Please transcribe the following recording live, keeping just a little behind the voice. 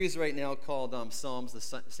Series right now called Psalms, the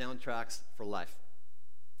Soundtracks for Life.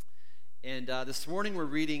 And this morning we're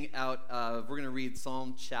going to read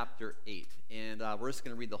Psalm chapter 8. And we're just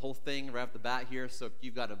going to read the whole thing right off the bat here. So if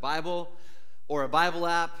you've got a Bible or a Bible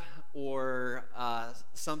app or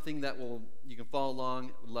something that you can follow along,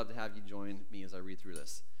 would love to have you join me as I read through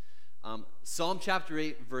this. Psalm chapter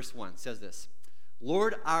 8, verse 1 says this: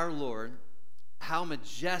 Lord, our Lord, how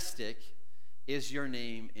majestic is your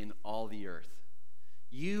name in all the earth.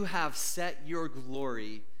 You have set your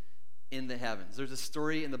glory in the heavens. There's a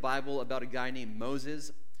story in the Bible about a guy named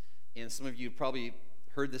Moses, and some of you probably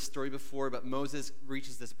heard this story before, but Moses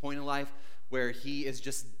reaches this point in life where he is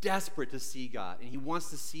just desperate to see God, and he wants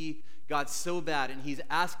to see God so bad, and he's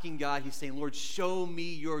asking God, he's saying, Lord, show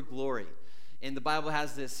me your glory. And the Bible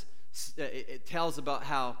has this, it tells about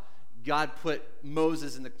how God put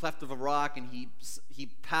Moses in the cleft of a rock, and he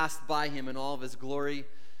passed by him in all of his glory.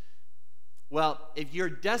 Well, if you're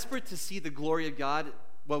desperate to see the glory of God,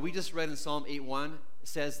 what we just read in Psalm 8:1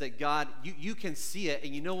 says that God, you can see it,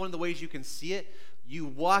 and you know one of the ways you can see it? You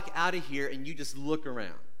walk out of here and you just look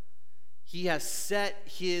around. He has set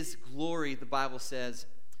his glory, the Bible says,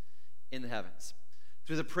 in the heavens.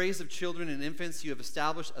 Through the praise of children and infants, you have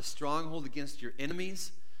established a stronghold against your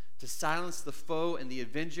enemies to silence the foe and the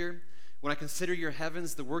avenger. When I consider your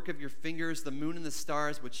heavens, the work of your fingers, the moon and the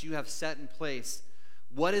stars, which you have set in place,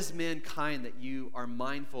 what is mankind that you are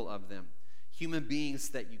mindful of them? Human beings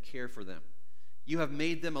that you care for them. You have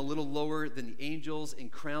made them a little lower than the angels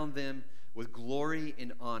and crowned them with glory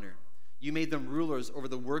and honor. You made them rulers over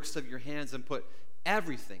the works of your hands and put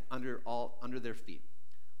everything under their feet.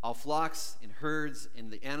 All flocks and herds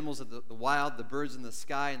and the animals of the wild, the birds in the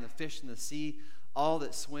sky and the fish in the sea, all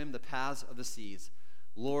that swim the paths of the seas.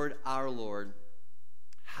 Lord, our Lord,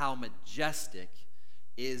 how majestic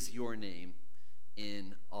is your name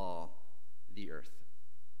in all the earth.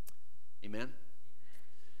 Amen.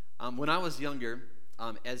 When I was younger,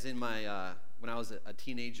 when I was a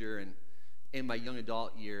teenager and in my young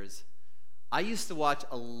adult years, I used to watch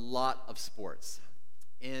a lot of sports,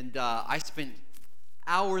 and I spent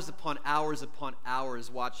hours upon hours upon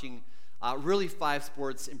hours watching really 5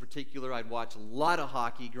 sports in particular. I'd watch a lot of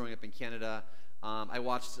hockey growing up in Canada. I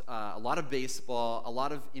watched a lot of baseball, a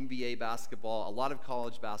lot of NBA basketball, a lot of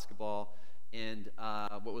college basketball. And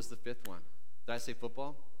what was the 5th one? Did I say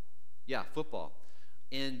football? Yeah, football.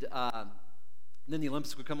 And then the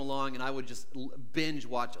Olympics would come along, and I would just binge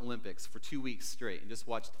watch Olympics for 2 weeks straight and just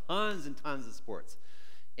watch tons and tons of sports.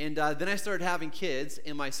 And then I started having kids,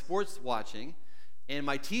 and my sports watching and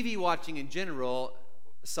my TV watching in general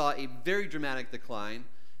saw a very dramatic decline.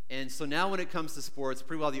 And so now when it comes to sports,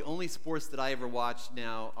 pretty well the only sports that I ever watch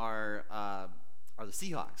now are the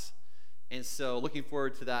Seahawks. And so looking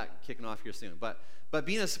forward to that kicking off here soon. But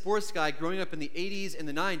being a sports guy, growing up in the 80s and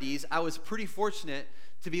the 90s, I was pretty fortunate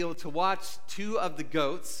to be able to watch 2 of the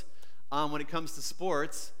GOATs when it comes to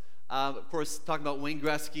sports. Of course, talking about Wayne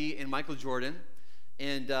Gretzky and Michael Jordan.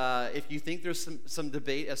 And if you think there's some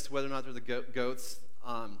debate as to whether or not they're the GOATs,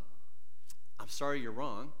 I'm sorry you're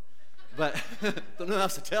wrong. But don't know what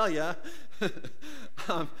else to tell you.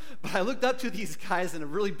 But I looked up to these guys in a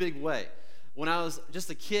really big way. When I was just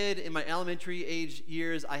a kid in my elementary age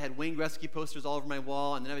years, I had Wayne Gretzky posters all over my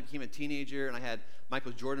wall, and then I became a teenager, and I had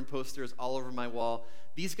Michael Jordan posters all over my wall.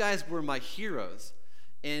 These guys were my heroes,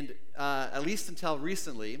 and at least until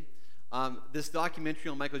recently, this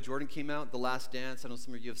documentary on Michael Jordan came out, The Last Dance. I know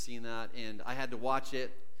some of you have seen that, and I had to watch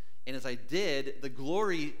it, and as I did, the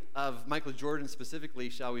glory of Michael Jordan specifically,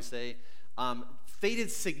 shall we say,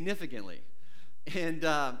 faded significantly, and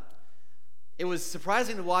it was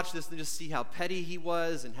surprising to watch this and just see how petty he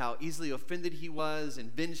was and how easily offended he was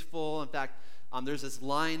and vengeful. In fact, there's this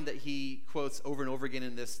line that he quotes over and over again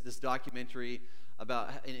in this documentary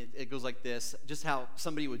about, and it goes like this, just how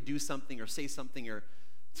somebody would do something or say something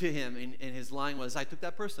to him, and his line was, I took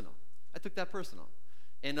that personal. I took that personal.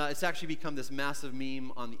 And it's actually become this massive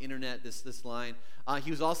meme on the internet, this line.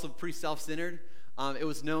 He was also pretty self-centered. It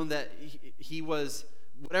was known that he was,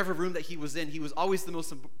 whatever room that he was in, he was always the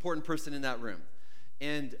most important person in that room.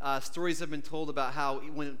 And stories have been told about how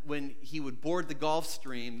when he would board the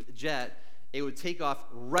Gulfstream jet, it would take off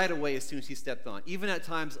right away as soon as he stepped on, even at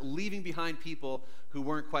times leaving behind people who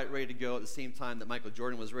weren't quite ready to go at the same time that Michael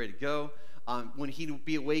Jordan was ready to go. When he'd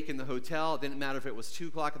be awake in the hotel, it didn't matter if it was 2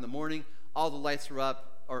 o'clock in the morning, all the lights were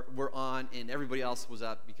up or were on, and everybody else was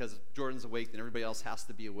up because Jordan's awake, then everybody else has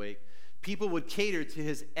to be awake. People would cater to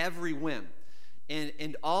his every whim.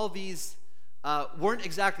 And all these weren't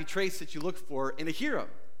exactly traits that you look for in a hero.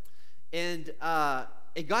 And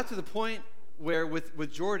it got to the point where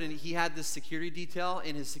with Jordan, he had this security detail,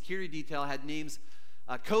 and his security detail had names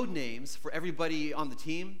code names for everybody on the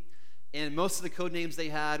team. And most of the code names they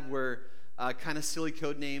had were kind of silly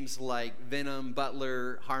code names like Venom,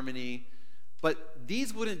 Butler, Harmony. But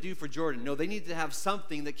these wouldn't do for Jordan. No, they needed to have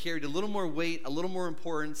something that carried a little more weight, a little more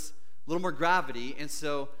importance, a little more gravity. And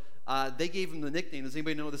so they gave him the nickname. Does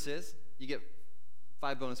anybody know what this is? You get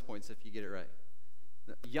 5 bonus points if you get it right.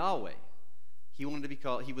 Yahweh. He wanted to be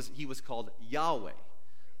called, he was called Yahweh.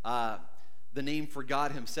 The name for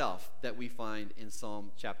God himself that we find in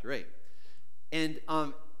Psalm chapter 8. And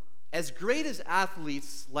as great as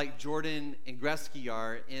athletes like Jordan and Gretzky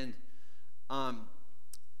are, and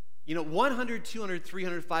 100, 200,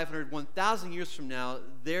 300, 500, 1,000 years from now,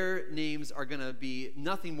 their names are going to be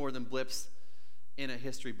nothing more than blips in a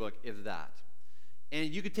history book, if that.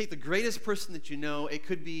 And you could take the greatest person that you know. It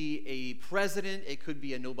could be a president. It could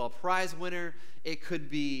be a Nobel Prize winner. It could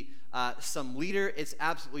be some leader. It's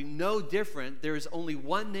absolutely no different. There is only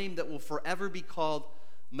one name that will forever be called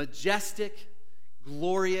majestic,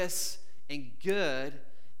 glorious, and good,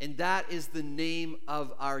 and that is the name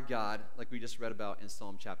of our God, like we just read about in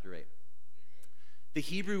Psalm chapter 8. The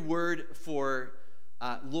Hebrew word for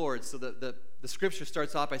Lord, so the scripture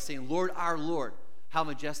starts off by saying, Lord, our Lord, how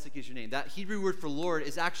majestic is your name. That Hebrew word for Lord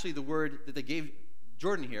is actually the word that they gave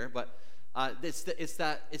Jordan here, but it's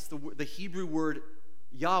the Hebrew word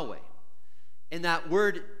Yahweh. And that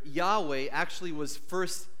word Yahweh actually was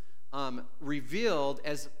first revealed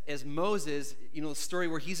as Moses, the story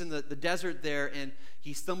where he's in the desert there and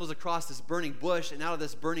he stumbles across this burning bush, and out of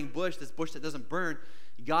this burning bush, this bush that doesn't burn,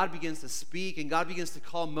 God begins to speak, and God begins to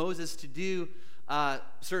call Moses to do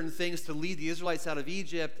certain things to lead the Israelites out of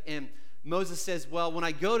Egypt. And Moses says, well, when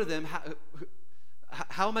I go to them,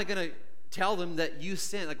 how am I going to tell them that you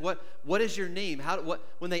sent? Like, what is your name?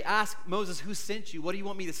 When they ask Moses, who sent you, what do you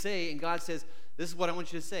want me to say? And God says, this is what I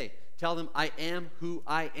want you to say. Tell them, I am who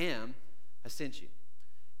I am, I sent you.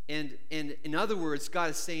 And in other words, God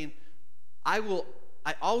is saying, I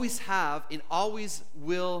always have and always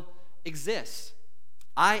will exist.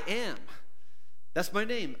 I am. That's my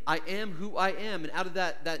name. I am who I am. And out of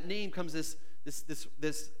that name comes this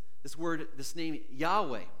word, this name,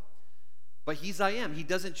 Yahweh. But he's I am. He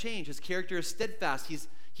doesn't change. His character is steadfast.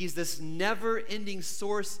 He's this never-ending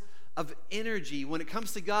source of energy. When it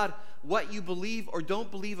comes to God, what you believe or don't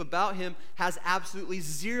believe about him has absolutely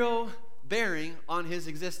zero bearing on his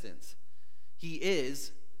existence. He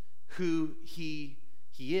is who he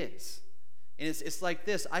is. And it's like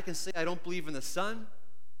this. I can say I don't believe in the sun.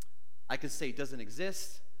 I can say it doesn't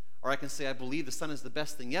exist. Or I can say I believe the sun is the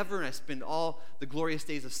best thing ever, and I spend all the glorious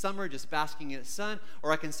days of summer just basking in its sun.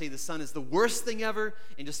 Or I can say the sun is the worst thing ever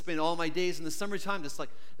and just spend all my days in the summertime just like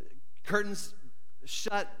curtains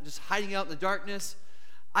shut, just hiding out in the darkness.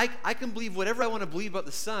 I can believe whatever I want to believe about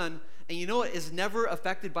the sun, and you know what is never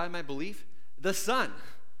affected by my belief? The sun.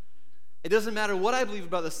 It doesn't matter what I believe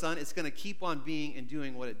about the sun, it's going to keep on being and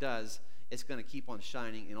doing what it does. It's going to keep on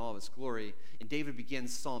shining in all of its glory. And David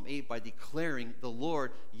begins Psalm 8 by declaring the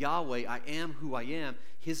Lord, Yahweh, I am who I am.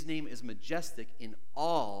 His name is majestic in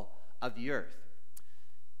all of the earth.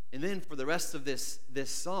 And then for the rest of this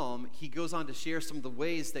psalm, he goes on to share some of the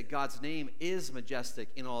ways that God's name is majestic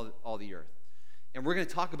in all the earth. And we're going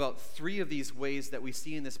to talk about 3 of these ways that we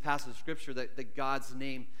see in this passage of Scripture that God's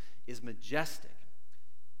name is majestic,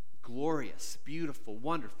 glorious, beautiful,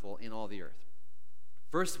 wonderful in all the earth.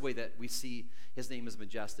 First way that we see his name is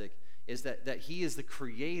majestic is that he is the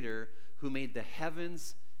creator who made the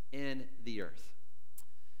heavens and the earth.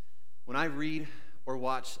 When I read or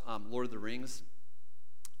watch Lord of the Rings,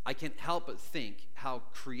 I can't help but think how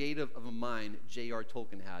creative of a mind J.R.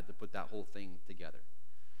 Tolkien had to put that whole thing together.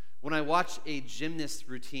 When I watch a gymnast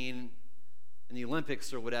routine in the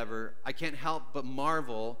Olympics or whatever, I can't help but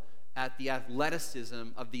marvel at the athleticism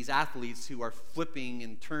of these athletes who are flipping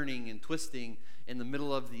and turning and twisting in the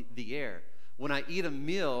middle of the air. When I eat a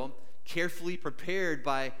meal carefully prepared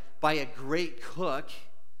by a great cook,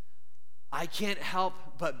 I can't help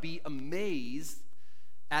but be amazed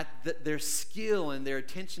at their skill and their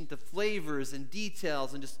attention to flavors and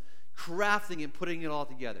details and just crafting and putting it all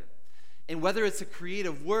together. And whether it's a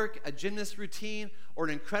creative work, a gymnast routine, or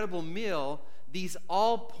an incredible meal, these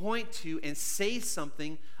all point to and say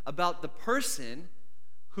something about the person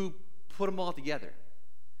who put them all together.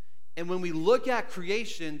 And when we look at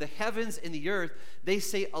creation, the heavens and the earth, they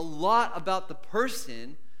say a lot about the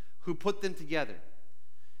person who put them together.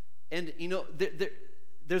 And,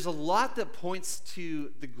 there's a lot that points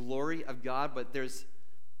to the glory of God, but there's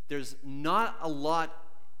not a lot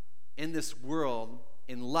in this world,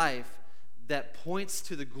 in life, that points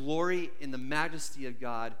to the glory and the majesty of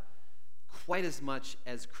God quite as much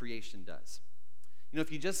as creation does.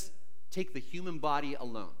 If you just take the human body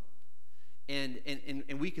alone.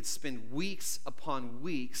 And we could spend weeks upon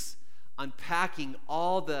weeks unpacking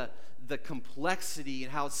all the complexity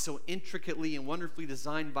and how it's so intricately and wonderfully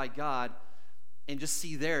designed by God, and just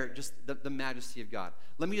see there just the majesty of God.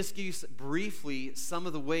 Let me just give you briefly some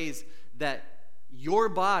of the ways that your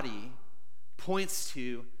body points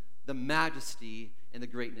to the majesty and the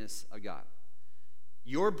greatness of God.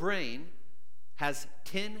 Your brain has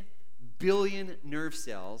 10 billion nerve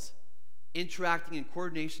cells interacting in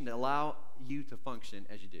coordination to allow you to function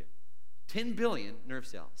as you do. 10 billion nerve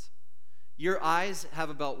cells. Your eyes have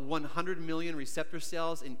about 100 million receptor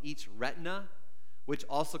cells in each retina, which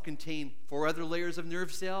also contain 4 other layers of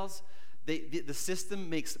nerve cells. The system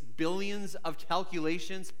makes billions of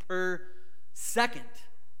calculations per second,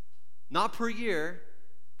 not per year,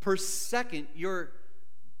 per second. Your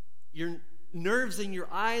nerves in your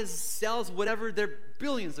eyes, cells, whatever, they're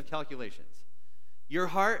billions of calculations. Your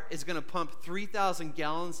heart is going to pump 3,000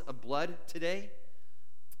 gallons of blood today.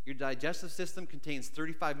 Your digestive system contains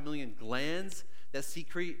 35 million glands that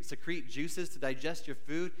secrete juices to digest your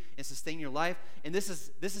food and sustain your life. And this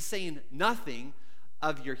is saying nothing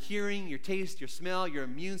of your hearing, your taste, your smell, your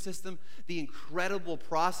immune system, the incredible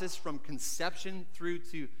process from conception through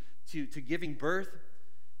to giving birth.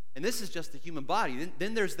 And this is just the human body.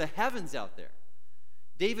 Then there's the heavens out there.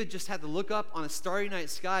 David just had to look up on a starry night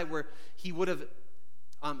sky where he would have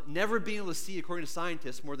never been able to see, according to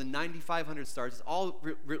scientists, more than 9,500 stars. It's all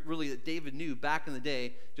really that David knew back in the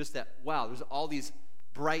day, just that, wow, there's all these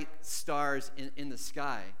bright stars in the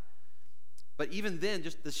sky. But even then,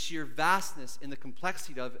 just the sheer vastness and the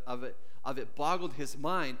complexity of it boggled his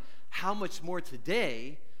mind. How much more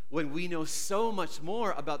today when we know so much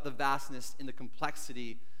more about the vastness and the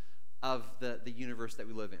complexity of the universe that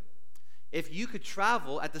we live in. If you could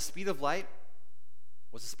travel at the speed of light,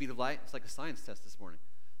 what's the speed of light? It's like a science test this morning.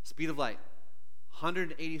 Speed of light,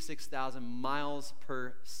 186,000 miles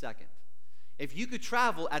per second. If you could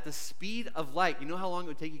travel at the speed of light, you know how long it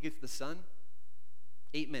would take you to get to the sun?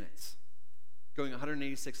 8 minutes, going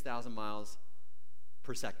 186,000 miles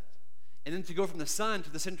per second. And then to go from the sun to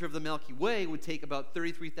the center of the Milky Way would take about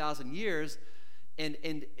 33,000 years. And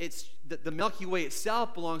it's the Milky Way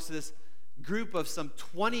itself belongs to this group of some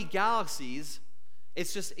 20 galaxies.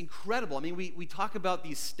 It's just incredible. I mean, we talk about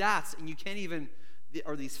these stats and you can't even,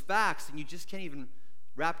 or these facts, and you just can't even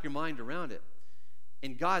wrap your mind around it.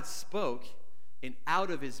 And God spoke, and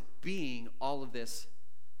out of his being, all of this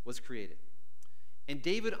was created. And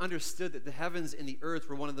David understood that the heavens and the earth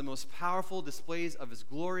were one of the most powerful displays of his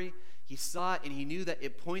glory. He saw it, and he knew that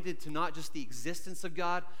it pointed to not just the existence of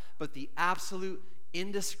God, but the absolute,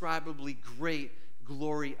 indescribably great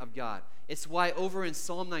glory of God. It's why over in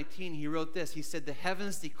Psalm 19, he wrote this. He said, "The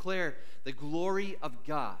heavens declare the glory of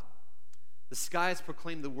God. The skies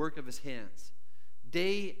proclaim the work of his hands.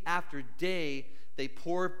 Day after day, they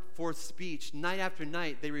pour forth speech. Night after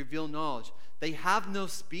night, they reveal knowledge. They have no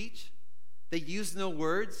speech. They use no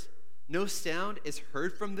words. No sound is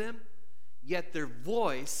heard from them. Yet their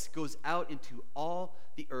voice goes out into all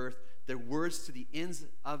the earth, their words to the ends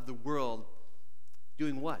of the world."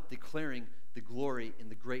 Doing what? Declaring the glory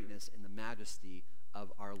and the greatness and the majesty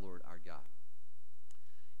of our Lord, our God.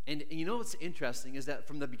 And you know what's interesting is that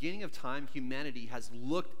from the beginning of time, humanity has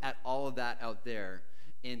looked at all of that out there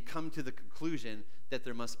and come to the conclusion that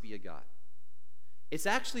there must be a God. It's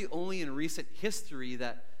actually only in recent history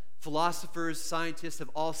that philosophers, scientists have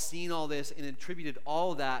all seen all this and attributed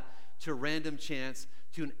all that to random chance,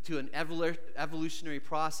 to an evolutionary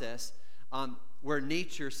process where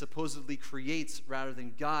nature supposedly creates rather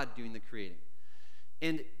than God doing the creating.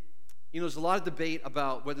 And there's a lot of debate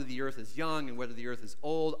about whether the earth is young and whether the earth is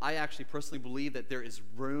old. I actually personally believe that there is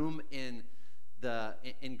room in the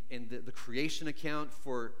creation account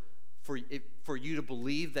for you to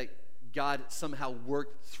believe that God somehow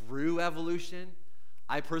worked through evolution.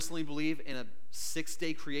 I personally believe in a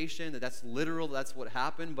 6-day creation, that's literal, that's what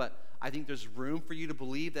happened, but I think there's room for you to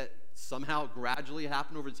believe that somehow gradually it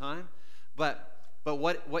happened over time. But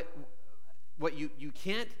what you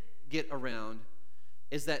can't get around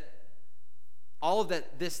is that all of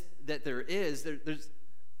there's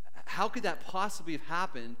how could that possibly have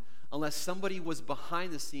happened unless somebody was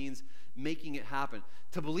behind the scenes making it happen?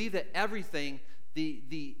 To believe that everything,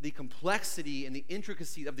 the complexity and the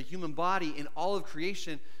intricacy of the human body in all of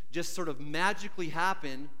creation just sort of magically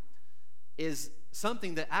happened is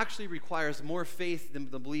something that actually requires more faith than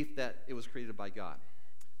the belief that it was created by God.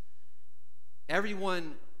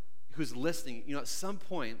 Everyone who's listening, at some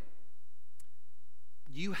point,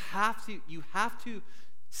 you have to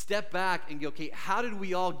step back and go, okay, how did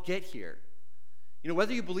we all get here?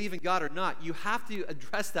 Whether you believe in God or not, you have to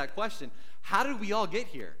address that question. How did we all get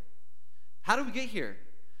here? How did we get here?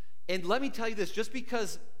 And let me tell you this, just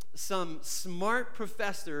because some smart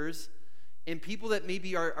professors and people that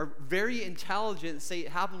maybe are very intelligent say it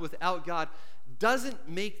happened without God doesn't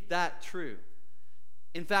make that true.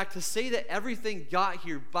 In fact, to say that everything got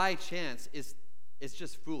here by chance is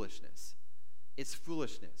just foolishness. It's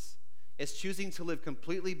foolishness. It's choosing to live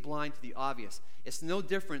completely blind to the obvious. It's no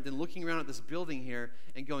different than looking around at this building here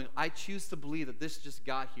and going, I choose to believe that this just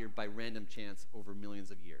got here by random chance over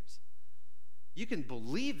millions of years. You can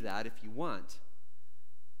believe that if you want,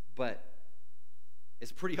 but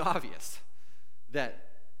it's pretty obvious that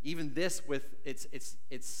even this, with its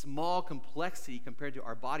small complexity compared to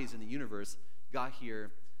our bodies in the universe, got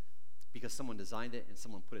here because someone designed it and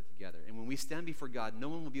someone put it together. And when we stand before God, no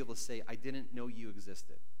one will be able to say, I didn't know you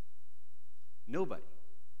existed. Nobody.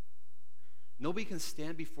 Nobody can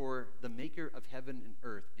stand before the maker of heaven and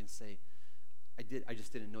earth and say, I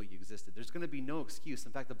just didn't know you existed. There's going to be no excuse.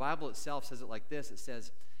 In fact, the Bible itself says it like this. It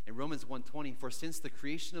says in Romans 1:20, for since the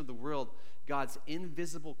creation of the world, God's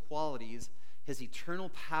invisible qualities, his eternal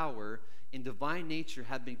power and divine nature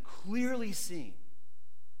have been clearly seen,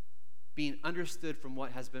 being understood from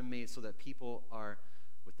what has been made, so that people are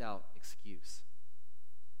without excuse.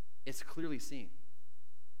 It's clearly seen.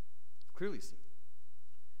 It's clearly seen.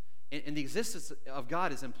 And the existence of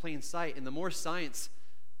God is in plain sight, and the more science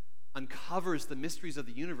uncovers the mysteries of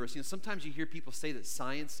the universe. Sometimes you hear people say that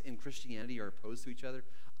science and Christianity are opposed to each other.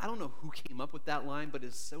 I don't know who came up with that line, but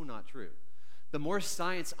it's so not true. The more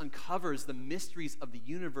science uncovers the mysteries of the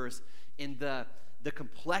universe and the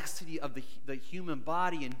complexity of the human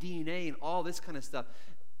body and DNA and all this kind of stuff,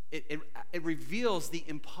 it reveals the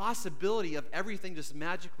impossibility of everything just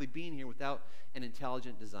magically being here without an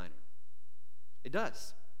intelligent designer. It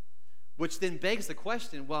does. Which then begs the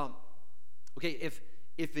question, well, okay, if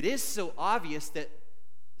it is so obvious that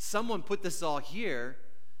someone put this all here,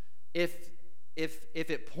 if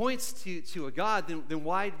it points to a God, then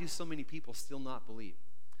why do so many people still not believe?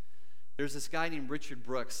 There's this guy named Richard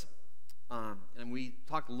Brooks, and we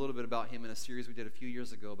talked a little bit about him in a series we did a few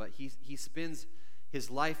years ago, but he spends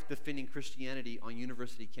his life defending Christianity on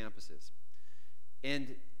university campuses.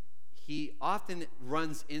 And he often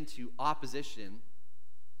runs into opposition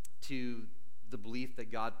to the belief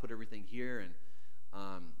that God put everything here. And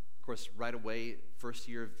of course, right away, first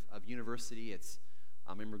year of university,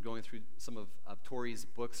 I remember going through some of Tori's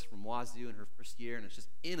books from Wazoo in her first year, and it's just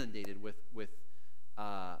inundated with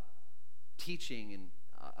teaching and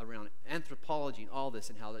around anthropology and all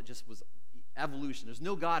this, and how that just was evolution. There's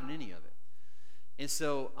no God in any of it. And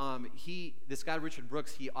so this guy Richard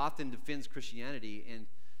Brooks, he often defends Christianity,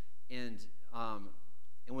 and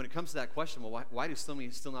when it comes to that question, well, why do so many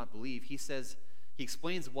still not believe? He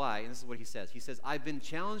explains why, and this is what he says. He says, I've been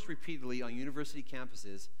challenged repeatedly on university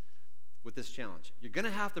campuses with this challenge. You're going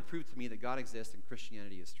to have to prove to me that God exists and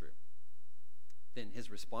Christianity is true. Then his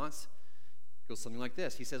response goes something like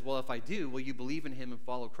this. He says, well, if I do, will you believe in him and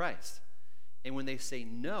follow Christ? And when they say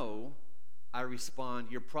no, I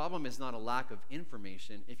respond, your problem is not a lack of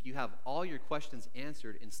information. If you have all your questions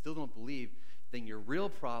answered and still don't believe, then your real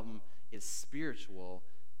problem is spiritual,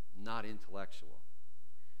 not intellectual.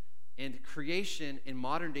 And creation in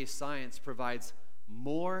modern day science provides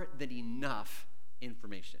more than enough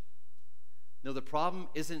information. No, the problem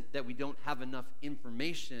isn't that we don't have enough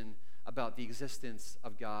information about the existence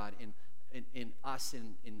of God in us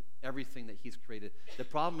and in everything that he's created. The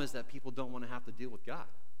problem is that people don't want to have to deal with God.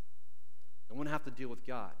 They want to have to deal with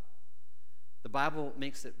God. The Bible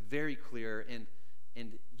makes it very clear,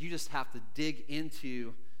 and you just have to dig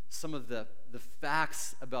into some of the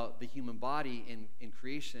facts about the human body in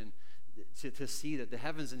creation to see that the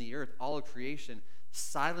heavens and the earth, all of creation,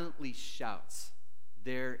 silently shouts,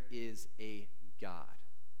 there is a God.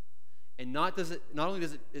 And not only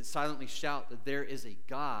does it silently shout that there is a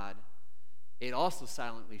God, it also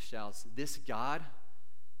silently shouts, this God,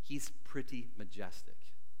 he's pretty majestic.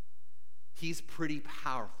 He's pretty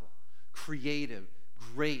powerful, creative,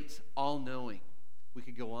 great, all-knowing. We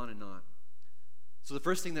could go on and on. So the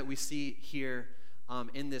first thing that we see here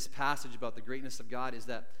in this passage about the greatness of God is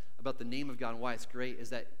that, about the name of God and why it's great, is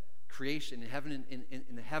that creation in heaven,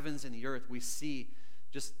 in the heavens and the earth, we see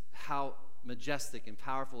just how majestic and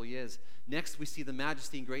powerful he is. Next, we see the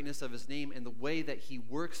majesty and greatness of his name and the way that he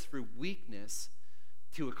works through weakness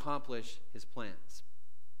to accomplish his plans.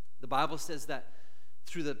 The Bible says that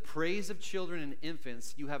through the praise of children and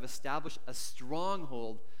infants, you have established a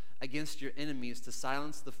stronghold against your enemies to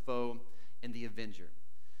silence the foe and the avenger.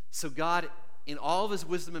 So God in all of his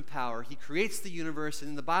wisdom and power, he creates the universe, and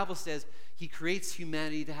then the Bible says he creates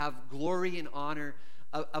humanity to have glory and honor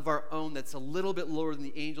of our own that's a little bit lower than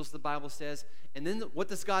the angels, the Bible says. And then what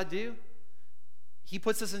does God do? He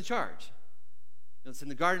puts us in charge. It's in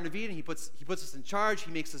the Garden of Eden. He puts us in charge.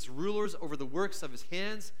 He makes us rulers over the works of his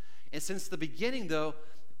hands. And since the beginning, though,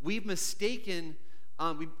 we've been mistaken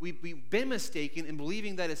in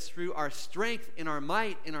believing that it's through our strength and our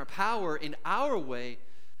might and our power in our way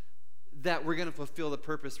that we're going to fulfill the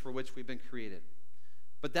purpose for which we've been created.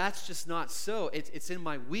 But that's just not so. It's in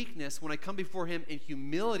my weakness, when I come before him in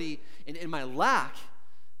humility and in my lack,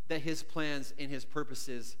 that his plans and his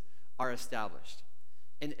purposes are established.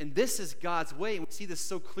 And this is God's way. And we see this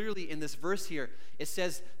so clearly in this verse here. It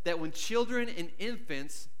says that when children and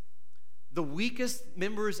infants, the weakest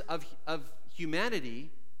members of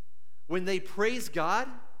humanity, when they praise God,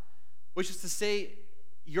 which is to say,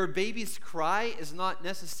 your baby's cry is not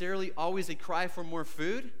necessarily always a cry for more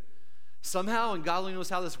food. Somehow, and God only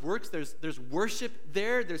knows how this works, there's worship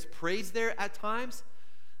there, there's praise there at times.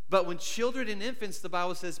 But when children and infants, the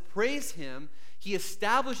Bible says, praise him, he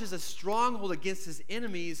establishes a stronghold against his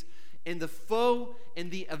enemies, and the foe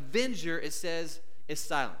and the avenger, it says, is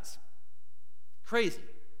silenced. Crazy.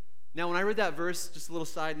 Now, when I read that verse, just a little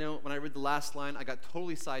side note, when I read the last line, I got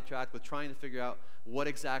totally sidetracked with trying to figure out what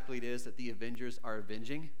exactly it is that the avengers are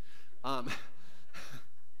avenging.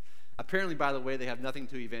 Apparently, by the way, they have nothing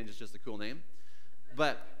to avenge. It's just a cool name.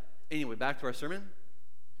 But anyway, back to our sermon.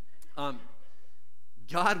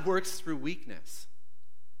 God works through weakness.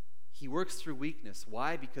 He works through weakness.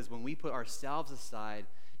 Why? Because when we put ourselves aside,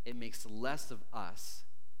 it makes less of us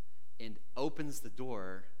and opens the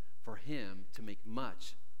door for him to make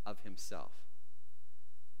much of himself.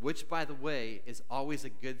 Which, by the way, is always a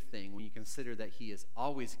good thing when you consider that he is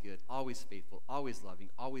always good, always faithful, always loving,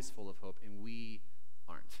 always full of hope, and we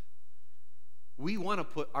aren't. We want to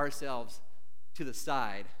put ourselves to the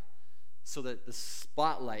side so that the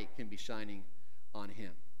spotlight can be shining on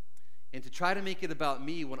him. And to try to make it about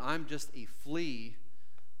me when I'm just a flea,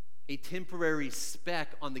 a temporary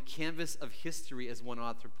speck on the canvas of history, as one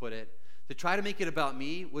author put it, to try to make it about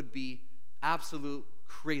me would be absolute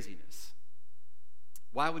craziness.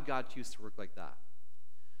 Why would God choose to work like that?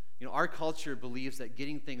 You know, our culture believes that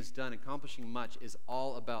getting things done, accomplishing much, is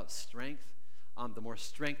all about strength. The more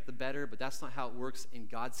strength, the better, but that's not how it works in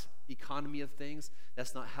God's economy of things.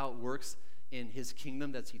 That's not how it works in his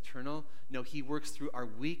kingdom that's eternal. No, he works through our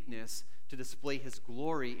weakness to display his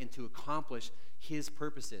glory and to accomplish his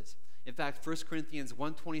purposes. In fact, 1 Corinthians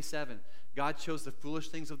 1:27, God chose the foolish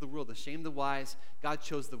things of the world to shame the wise. God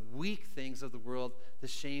chose the weak things of the world to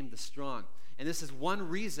shame the strong. And this is one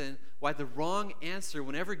reason why the wrong answer,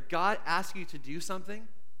 whenever God asks you to do something,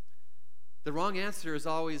 the wrong answer is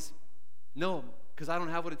always, no, because I don't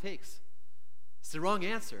have what it takes. It's the wrong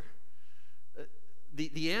answer.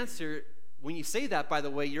 The answer, when you say that, by the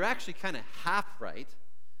way, you're actually kind of half right,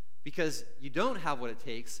 because you don't have what it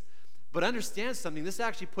takes. But understand something, this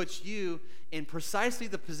actually puts you in precisely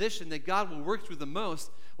the position that God will work through the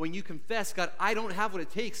most when you confess, God, I don't have what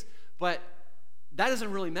it takes, but that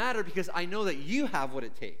doesn't really matter because I know that you have what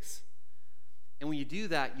it takes. And when you do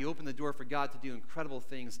that, you open the door for God to do incredible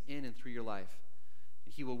things in and through your life.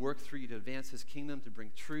 And he will work through you to advance his kingdom, to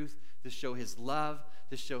bring truth, to show his love,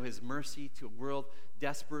 to show his mercy to a world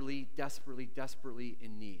desperately, desperately, desperately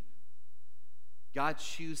in need. God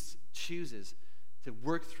chooses to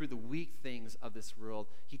work through the weak things of this world.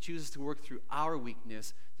 He chooses to work through our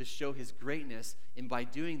weakness to show his greatness. And by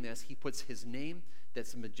doing this, he puts his name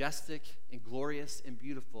that's majestic and glorious and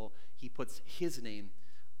beautiful. He puts his name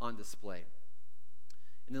on display.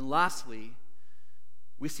 And then lastly,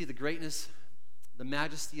 we see the greatness, the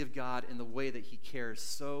majesty of God in the way that he cares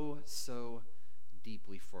so, so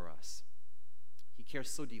deeply for us. He cares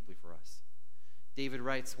so deeply for us. David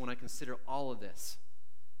writes, when I consider all of this,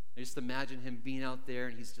 I just imagine him being out there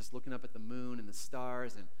and he's just looking up at the moon and the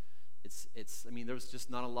stars, and there was just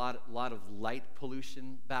not a lot of light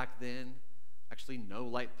pollution back then. Actually, no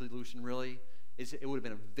light pollution really. It would have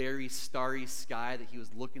been a very starry sky that he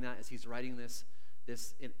was looking at as he's writing this.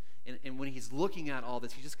 And when he's looking at all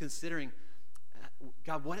this, he's just considering,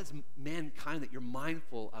 God, what is mankind that you're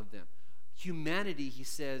mindful of them? Humanity, he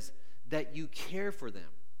says, that you care for them.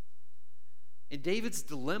 And David's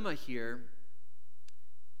dilemma here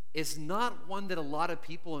is not one that a lot of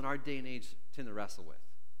people in our day and age tend to wrestle with.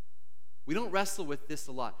 We don't wrestle with this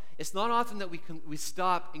a lot. It's not often that we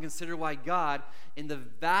stop and consider why God, in the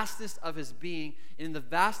vastness of his being, and in the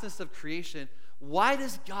vastness of creation, why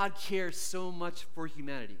does God care so much for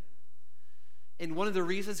humanity? And one of the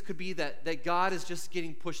reasons could be that God is just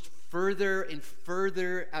getting pushed further and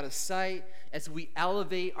further out of sight as we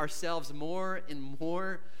elevate ourselves more and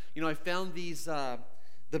more. I found these,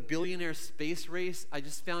 the billionaire space race. I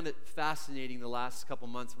just found it fascinating the last couple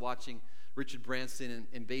months watching Richard Branson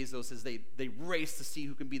and Bezos as they race to see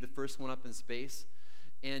who can be the first one up in space.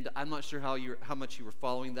 And I'm not sure how much you were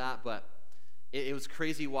following that, but it was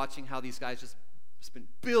crazy watching how these guys just spent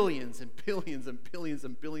billions and billions and billions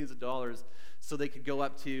and billions of dollars so they could go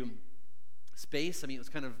up to space. I mean, it was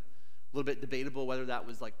kind of a little bit debatable whether that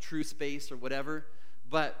was like true space or whatever.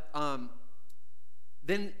 But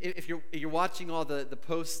then if you're watching all the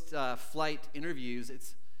post-flight interviews,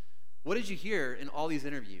 it's, what did you hear in all these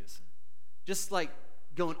interviews? Just like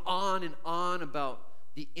going on and on about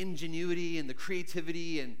the ingenuity and the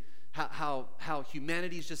creativity and how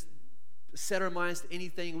humanity's just set our minds to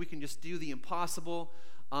anything. We can just do the impossible.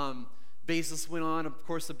 Bezos went on, of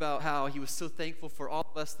course, about how he was so thankful for all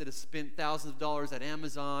of us that have spent thousands of dollars at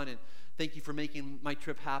Amazon, and thank you for making my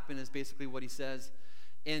trip happen is basically what he says.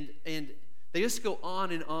 And they just go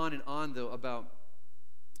on and on and on, though, about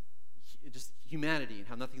just humanity and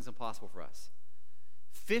how nothing's impossible for us.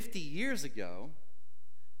 50 years ago,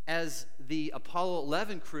 as the Apollo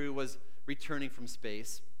 11 crew was returning from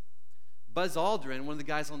space, Buzz Aldrin, one of the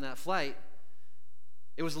guys on that flight,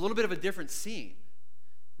 it was a little bit of a different scene.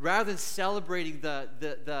 Rather than celebrating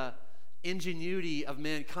the ingenuity of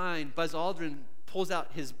mankind, Buzz Aldrin pulls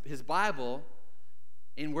out his Bible,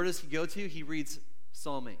 and where does he go to? He reads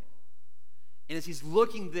Psalm 8. And as he's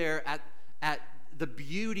looking there at the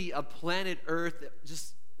beauty of planet Earth,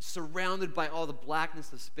 just surrounded by all the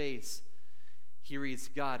blackness of space, he reads,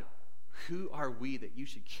 God, who are we that you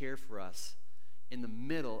should care for us in the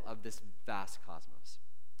middle of this vast cosmos?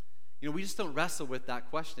 We just don't wrestle with that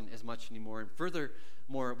question as much anymore. And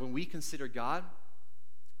furthermore, when we consider God,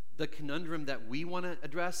 the conundrum that we want to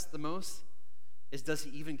address the most is, does he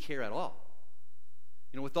even care at all?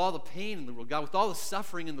 With all the pain in the world, God, with all the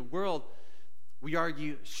suffering in the world, we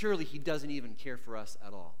argue, surely he doesn't even care for us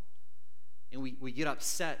at all. And we get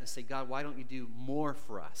upset and say, God, why don't you do more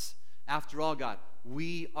for us? After all, God,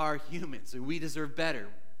 we are humans and we deserve better.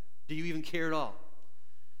 Do you even care at all?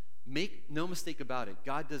 Make no mistake about it,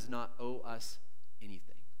 God does not owe us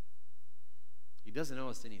anything. He doesn't owe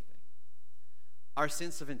us anything. Our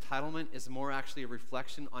sense of entitlement is more actually a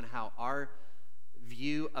reflection on how our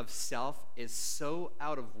view of self is so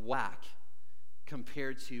out of whack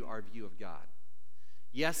compared to our view of God.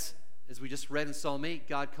 Yes, as we just read in Psalm 8,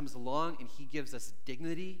 God comes along and he gives us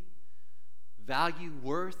dignity, value,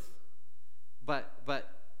 worth, but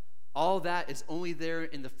all that is only there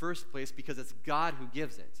in the first place because it's God who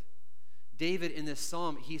gives it. David, in this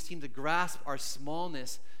psalm, he seemed to grasp our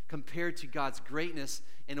smallness compared to God's greatness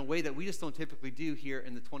in a way that we just don't typically do here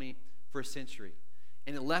in the 21st century.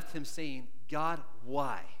 And it left him saying, God,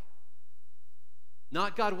 why?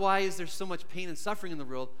 Not God, why is there so much pain and suffering in the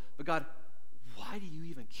world, but God, why do you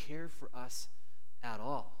even care for us at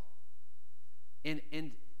all? And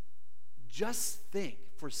just think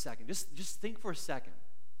for a second, just think for a second,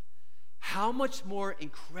 how much more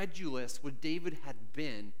incredulous would David have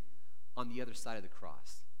been on the other side of the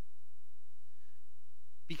cross?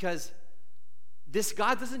 Because this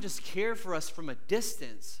God doesn't just care for us from a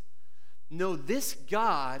distance. No, this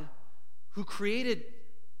God who created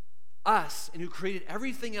us and who created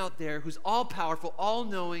everything out there, who's all-powerful,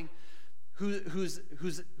 all-knowing, who's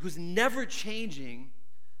never changing,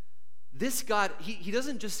 this God, he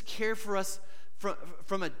doesn't just care for us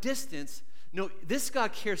from a distance. No, this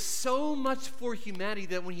God cares so much for humanity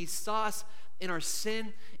that when he saw us in our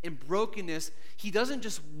sin and brokenness, he doesn't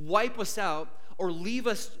just wipe us out or leave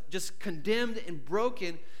us just condemned and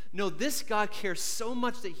broken. No, this God cares so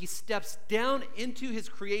much that he steps down into his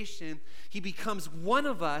creation. He becomes one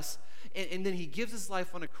of us, and then he gives his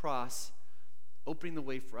life on a cross, opening the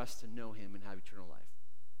way for us to know him and have eternal life.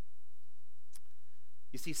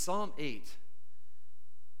 You see, Psalm 8,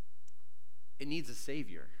 it needs a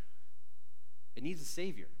Savior. It needs a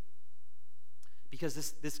Savior. Because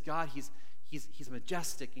this God, he's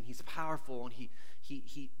majestic and he's powerful, and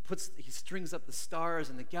he strings up the stars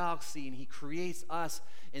and the galaxy, and he creates us.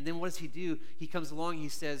 And then what does he do? He comes along and he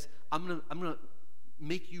says, I'm gonna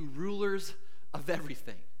make you rulers of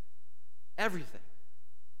everything. Everything.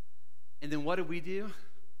 And then what did we do?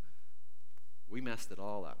 We messed it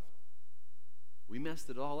all up. We messed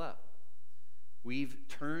it all up. We've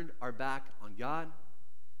turned our back on God.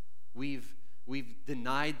 We've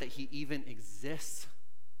denied that he even exists.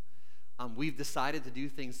 We've decided to do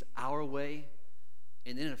things our way.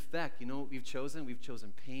 And in effect, you know what we've chosen? We've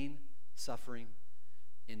chosen pain, suffering,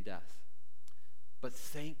 and death. But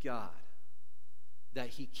thank God that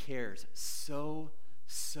he cares so,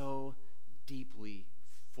 so deeply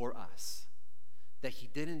for us, that he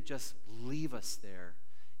didn't just leave us there.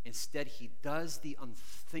 Instead, he does the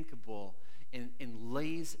unthinkable and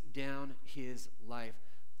lays down his life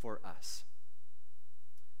for us.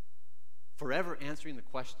 Forever answering the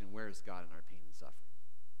question, where is God in our pain and suffering?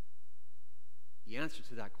 The answer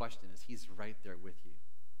to that question is he's right there with you.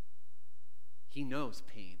 He knows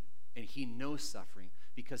pain and he knows suffering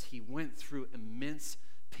because he went through immense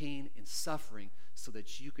pain and suffering so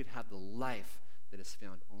that you could have the life that is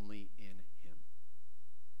found only in him.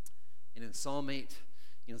 And in Psalm 8,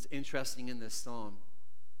 it's interesting in this psalm,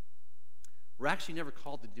 we're actually never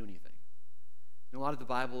called to do anything. In a lot of the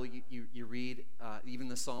Bible, you read, even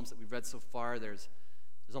the Psalms that we've read so far, there's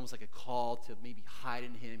almost like a call to maybe hide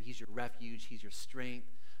in him. He's your refuge. He's your strength.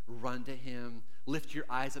 Run to him. Lift your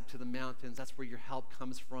eyes up to the mountains. That's where your help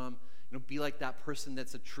comes from. Be like that person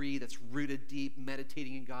that's a tree that's rooted deep,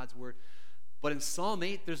 meditating in God's word. But in Psalm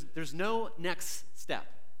 8, there's no next step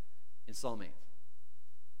in Psalm 8.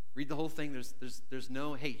 Read the whole thing. There's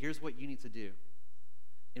no, hey, here's what you need to do.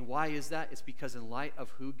 And why is that? It's because in light of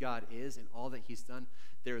who God is and all that he's done,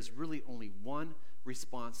 there is really only one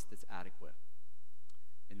response that's adequate.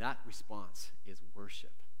 And that response is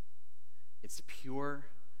worship. It's pure,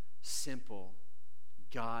 simple,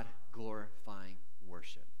 God-glorifying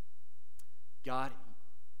worship. God,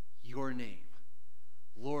 your name.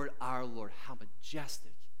 Lord, our Lord, how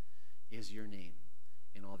majestic is your name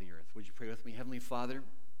in all the earth. Would you pray with me? Heavenly Father,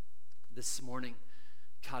 this morning,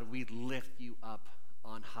 God, we lift you up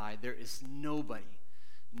on high. There is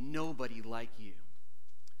nobody like you.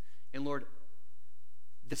 And Lord,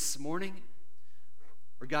 this morning,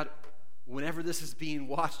 or God, whenever this is being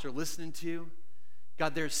watched or listened to,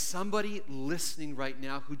 God, there's somebody listening right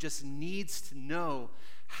now who just needs to know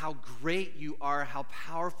how great you are, how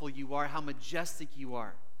powerful you are, how majestic you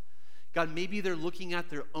are. God, maybe they're looking at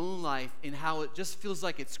their own life and how it just feels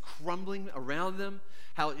like it's crumbling around them,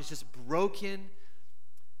 how it's just broken.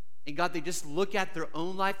 And God, they just look at their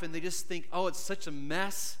own life and they just think, oh, it's such a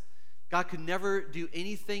mess. God could never do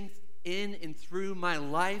anything in and through my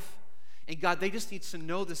life. And God, they just need to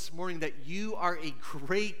know this morning that you are a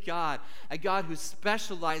great God, a God who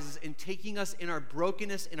specializes in taking us in our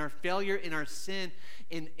brokenness, in our failure, in our sin,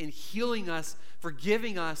 in healing us,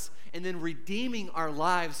 forgiving us, and then redeeming our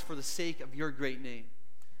lives for the sake of your great name.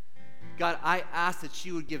 God, I ask that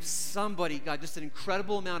you would give somebody, God, just an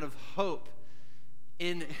incredible amount of hope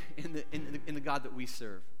in the God that we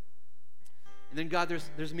serve. And then, God,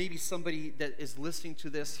 there's maybe somebody that is listening to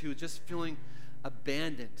this who is just feeling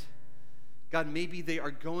abandoned. God, maybe they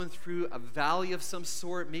are going through a valley of some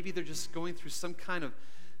sort. Maybe they're just going through some kind of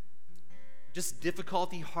just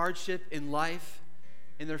difficulty, hardship in life,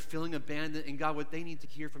 and they're feeling abandoned. And God, what they need to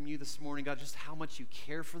hear from you this morning, God, just how much you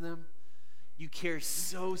care for them. You care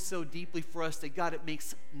so, so deeply for us that, God, it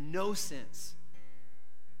makes no sense.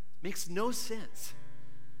 Makes no sense.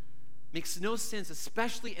 Makes no sense,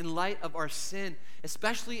 especially in light of our sin,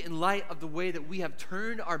 especially in light of the way that we have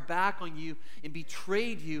turned our back on you and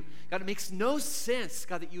betrayed you. God, it makes no sense,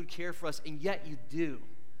 God, that you would care for us, and yet you do.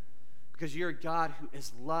 Because you're a God who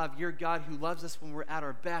is love. You're a God who loves us when we're at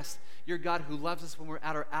our best. You're a God who loves us when we're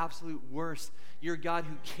at our absolute worst. You're a God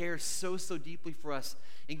who cares so, so deeply for us.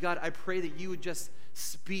 And God, I pray that you would just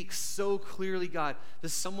speak so clearly, God, to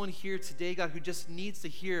someone here today, God, who just needs to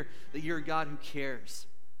hear that you're a God who cares.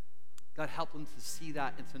 God, help them to see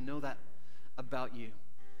that and to know that about you.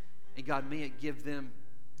 And God, may it give them,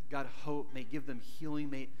 God, hope. May it give them healing.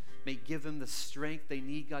 May it give them the strength they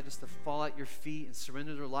need, God, just to fall at your feet and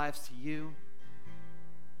surrender their lives to you.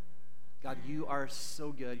 God, you are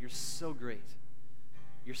so good. You're so great.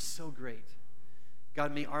 You're so great.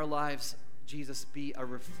 God, may our lives, Jesus, be a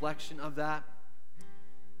reflection of that.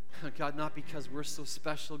 God, not because we're so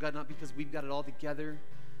special. God, not because we've got it all together.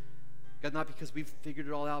 God, not because we've figured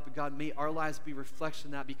it all out, but God, may our lives be a reflection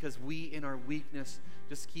of that, because we, in our weakness,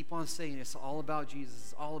 just keep on saying, it's all about Jesus.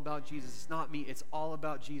 It's all about Jesus. It's not me. It's all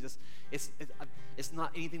about Jesus. It's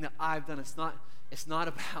not anything that I've done. It's not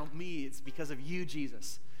about me. It's because of you,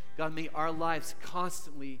 Jesus. God, may our lives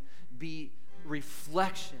constantly be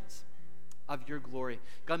reflections of your glory.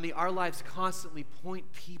 God, may our lives constantly point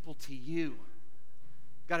people to you.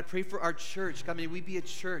 God, I pray for our church. God, may we be a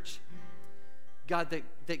church, God,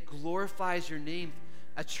 that glorifies your name,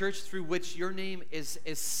 a church through which your name is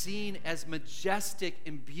seen as majestic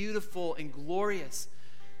and beautiful and glorious,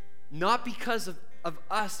 not because of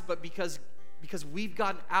us, but because we've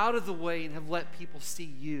gotten out of the way and have let people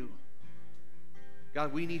see you.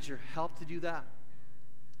 God, we need your help to do that.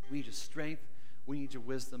 We need your strength. We need your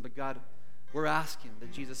wisdom. But God, we're asking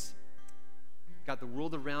that, Jesus, God, the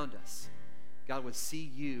world around us, God, would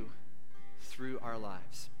see you through our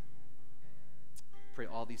lives. Pray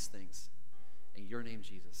all these things in your name,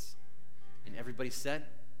 Jesus. And everybody said,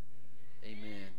 amen.